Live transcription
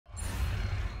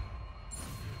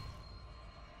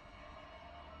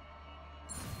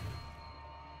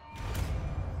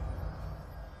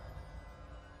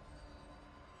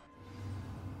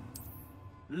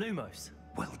Lumos.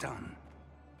 Well done.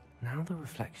 Now the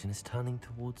reflection is turning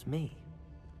towards me.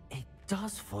 It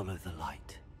does follow the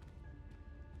light.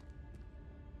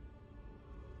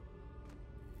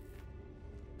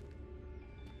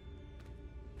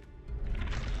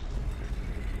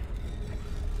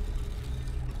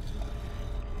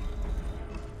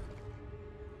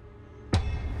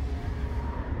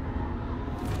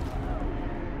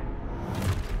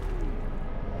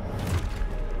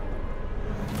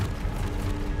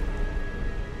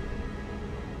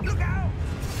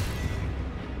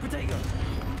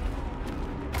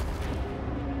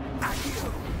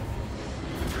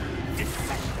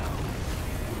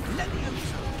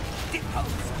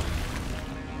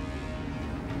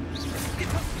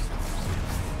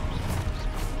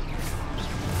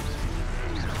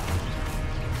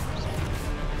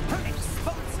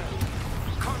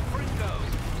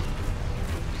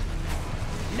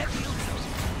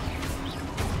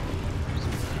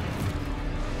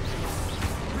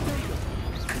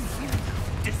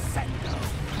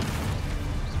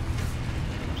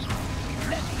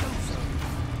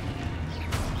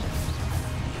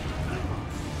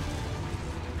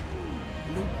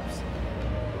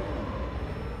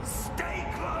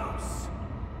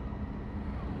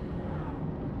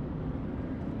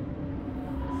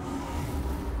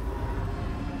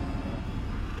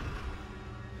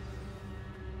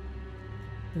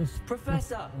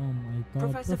 Professor! Oh my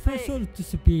god. Professor Professor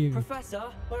disappeared. Professor,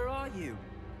 where are you?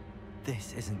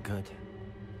 This isn't good.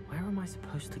 Where am I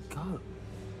supposed to go?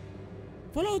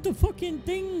 Follow the fucking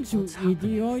things, you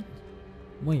idiot.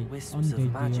 Wait, Wisps I'm the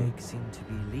of magic idiot. seem to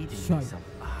be leading me Shut. some.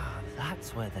 Ah,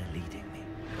 that's where they're leading me.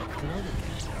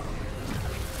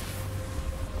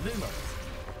 Lumos.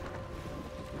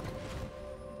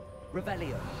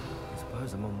 Revelio. I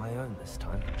suppose I'm on my own this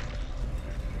time.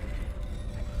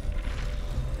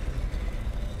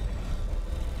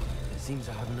 It seems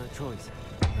I have no choice.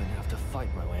 I'm going to have to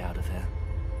fight my way out of here.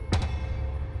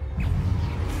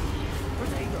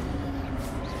 Protego!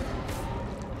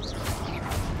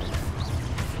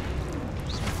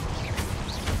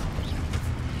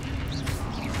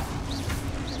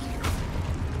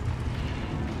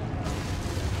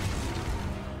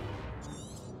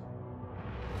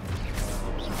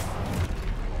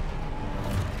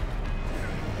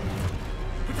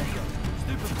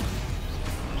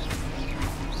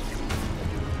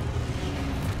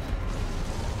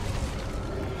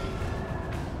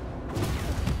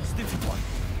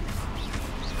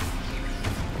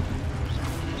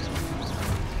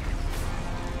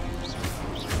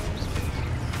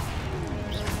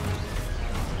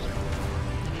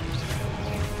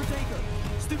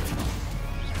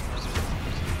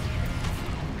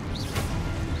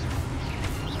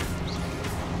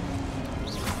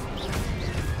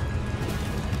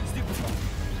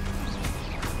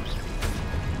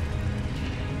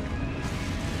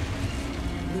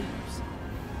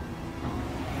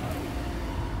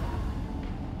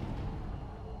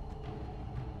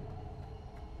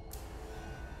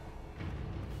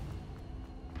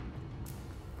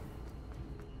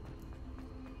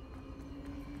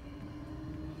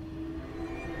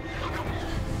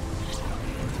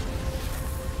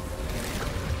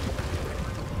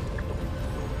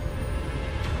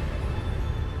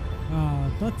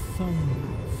 That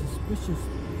sounds suspicious.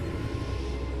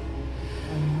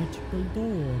 A magical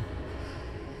door.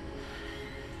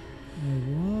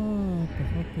 What the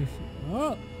fuck is...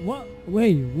 Oh, what?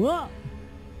 Wait, what?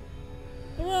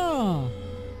 Ah!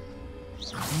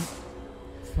 Fuck.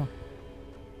 What's that?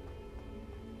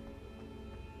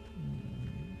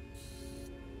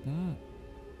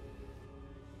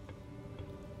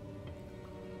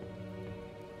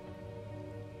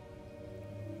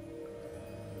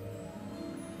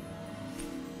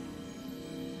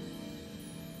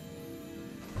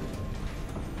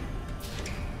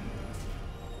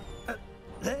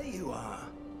 There you are.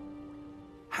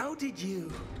 How did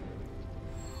you...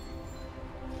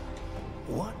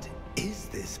 What is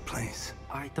this place?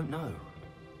 I don't know.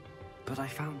 But I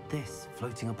found this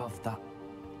floating above that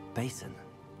basin.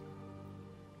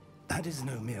 That is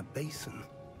no mere basin.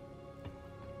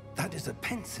 That is a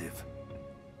pensive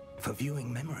for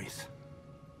viewing memories.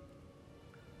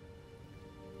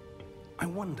 I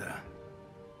wonder...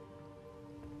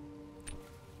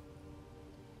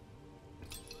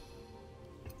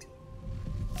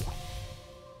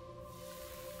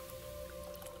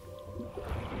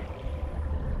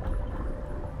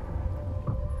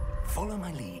 Follow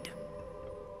my lead.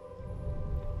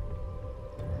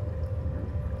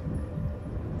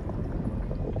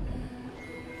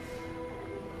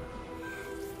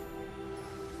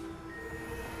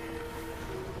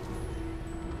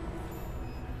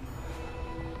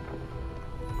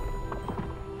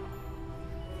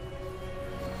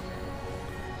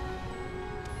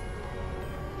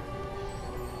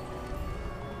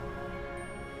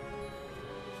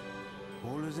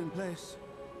 place.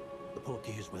 The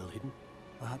portkey is well hidden.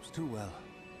 Perhaps too well.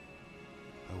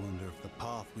 I wonder if the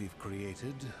path we've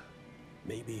created...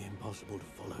 may be impossible to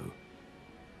follow.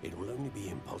 It will only be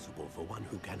impossible for one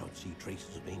who cannot see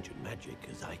traces of ancient magic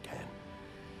as I can.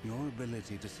 Your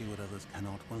ability to see what others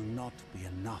cannot will not be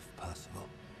enough, Percival.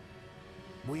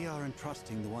 We are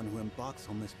entrusting the one who embarks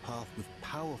on this path with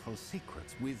powerful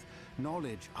secrets, with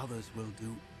knowledge others will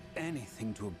do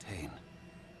anything to obtain.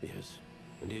 Yes,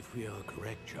 and if we are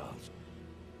correct, Charles,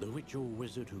 the witch or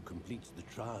wizard who completes the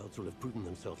trials will have proven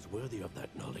themselves worthy of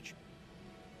that knowledge,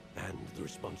 and the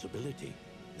responsibility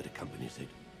that accompanies it.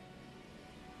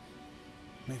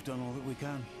 We've done all that we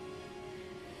can.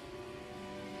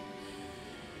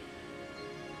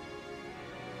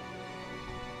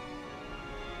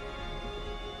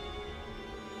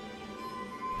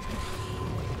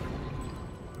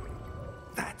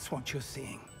 That's what you're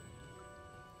seeing.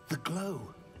 The glow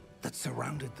that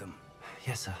surrounded them.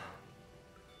 Yes, sir.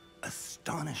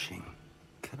 Astonishing.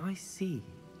 Can I see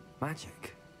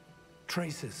magic?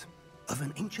 Traces of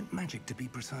an ancient magic, to be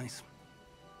precise.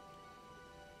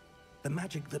 The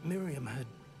magic that Miriam had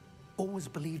always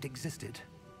believed existed,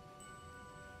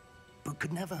 but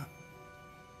could never.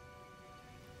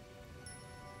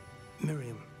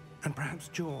 Miriam, and perhaps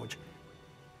George,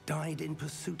 died in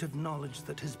pursuit of knowledge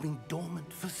that has been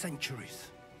dormant for centuries.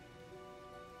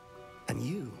 And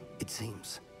you, it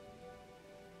seems,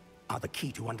 are the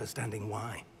key to understanding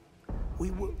why.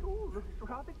 We were... It all looks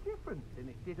rather different than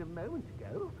it did a moment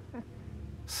ago.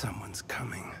 Someone's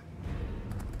coming.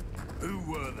 Who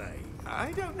were they?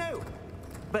 I don't know.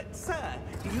 But, sir,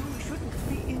 you shouldn't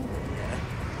be in here.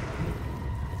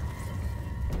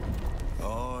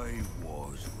 I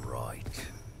was right.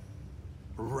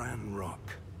 Ranrock.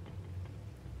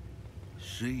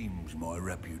 Seems my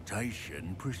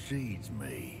reputation precedes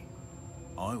me.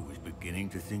 I was beginning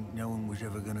to think no one was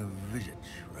ever going to visit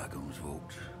Raggum's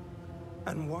Vault.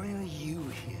 And why are you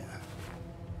here?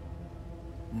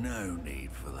 No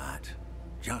need for that.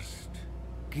 Just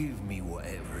give me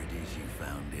whatever it is you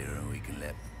found here and we can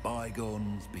let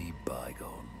bygones be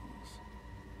bygones.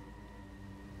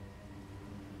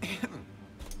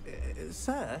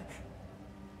 Sir,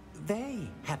 they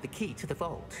have the key to the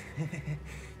vault.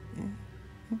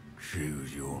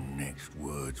 Choose your next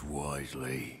words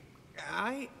wisely.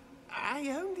 I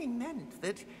only meant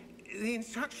that the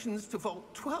instructions to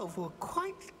Vault 12 were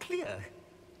quite clear.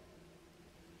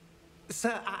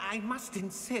 Sir, I must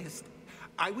insist.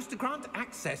 I was to grant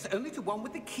access only to one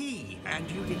with the key, and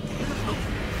you didn't have...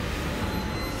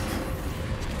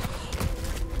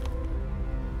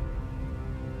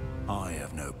 I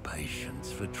have no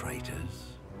patience for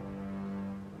traitors.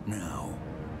 Now,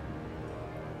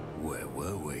 where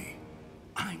were we?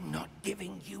 I'm not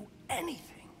giving you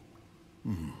anything.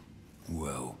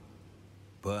 Well,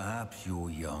 perhaps your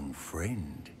young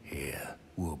friend here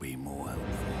will be more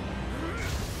helpful.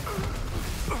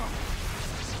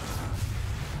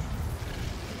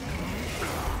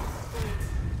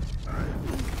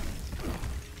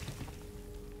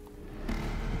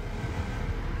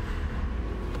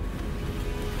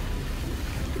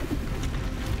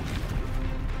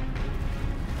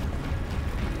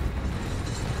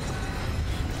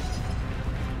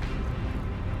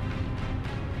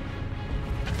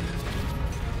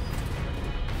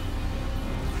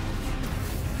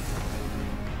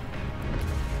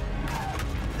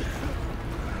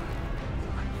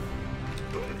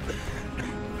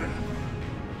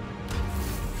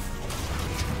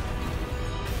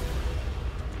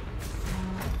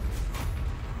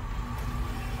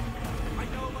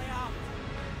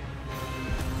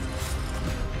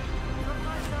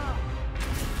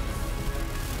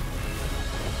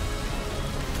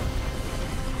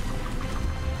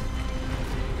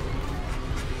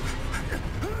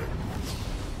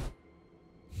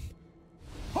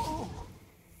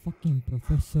 Fucking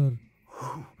professor.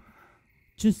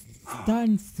 Just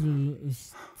stand still.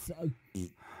 Just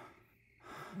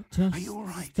Are you all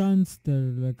right? stand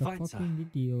still like a Fine, sir. fucking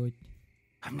idiot.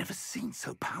 I've never seen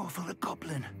so powerful a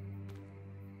goblin.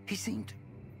 He seemed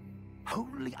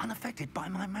wholly unaffected by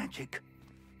my magic.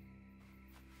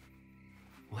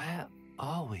 Where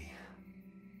are we?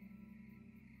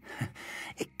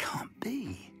 It can't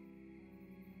be.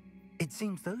 It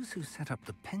seems those who set up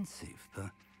the pensive,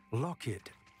 the locket,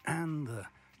 and the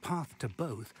path to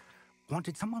both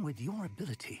wanted someone with your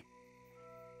ability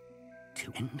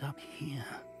to end up here.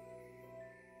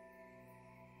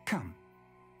 Come.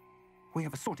 We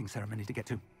have a sorting ceremony to get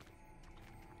to.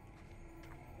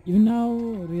 You now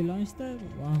realize that?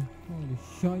 Wow, holy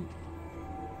shit.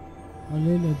 A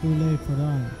little too late for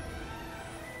that.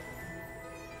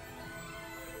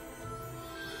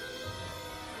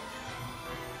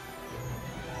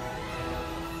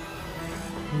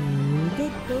 Turkey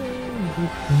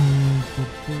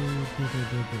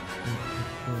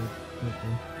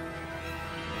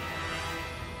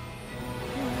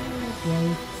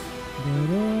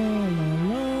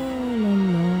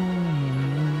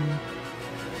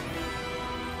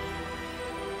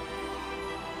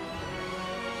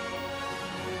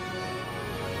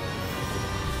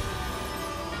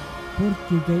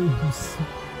guys.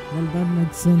 Well, that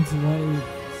makes sense why it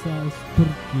says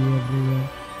Turkey everywhere.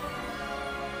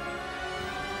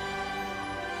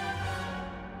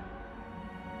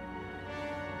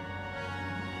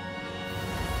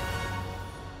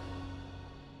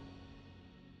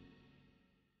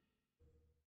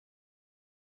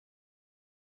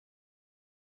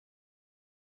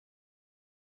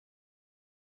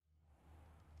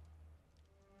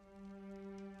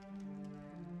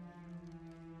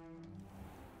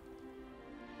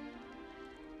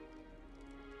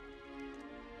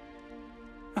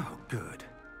 Oh, good.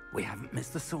 We haven't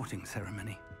missed the sorting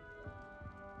ceremony.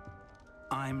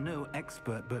 I'm no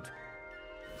expert, but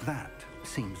that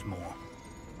seems more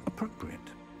appropriate.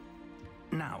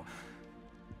 Now,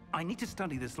 I need to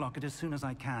study this locket as soon as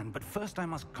I can, but first I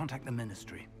must contact the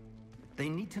Ministry. They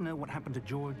need to know what happened to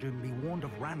George and be warned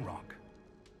of Ranrock.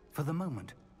 For the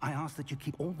moment, I ask that you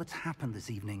keep all that's happened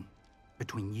this evening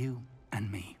between you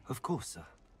and me. Of course, sir.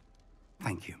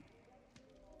 Thank you.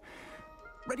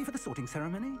 Ready for the sorting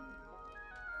ceremony?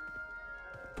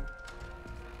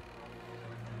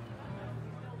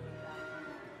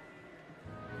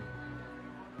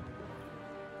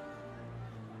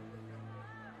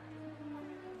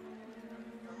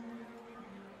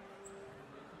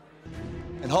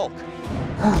 And Hulk.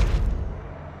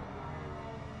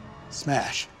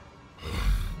 Smash.